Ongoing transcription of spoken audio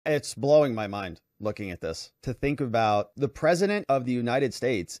It's blowing my mind looking at this to think about the president of the United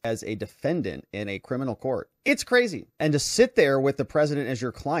States as a defendant in a criminal court. It's crazy. And to sit there with the president as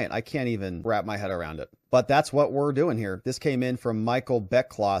your client, I can't even wrap my head around it. But that's what we're doing here. This came in from Michael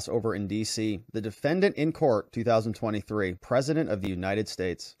Beckloss over in DC. The defendant in court, 2023, president of the United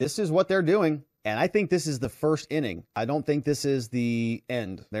States. This is what they're doing. And I think this is the first inning. I don't think this is the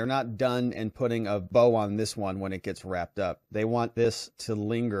end. They're not done and putting a bow on this one when it gets wrapped up. They want this to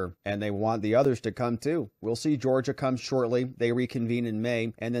linger, and they want the others to come too. We'll see Georgia come shortly. They reconvene in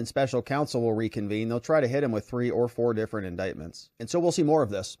May, and then special counsel will reconvene. They'll try to hit him with 3 or 4 different indictments. And so we'll see more of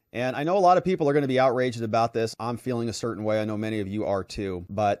this. And I know a lot of people are going to be outraged about this. I'm feeling a certain way. I know many of you are too.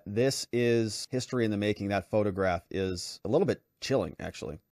 But this is history in the making. That photograph is a little bit chilling, actually.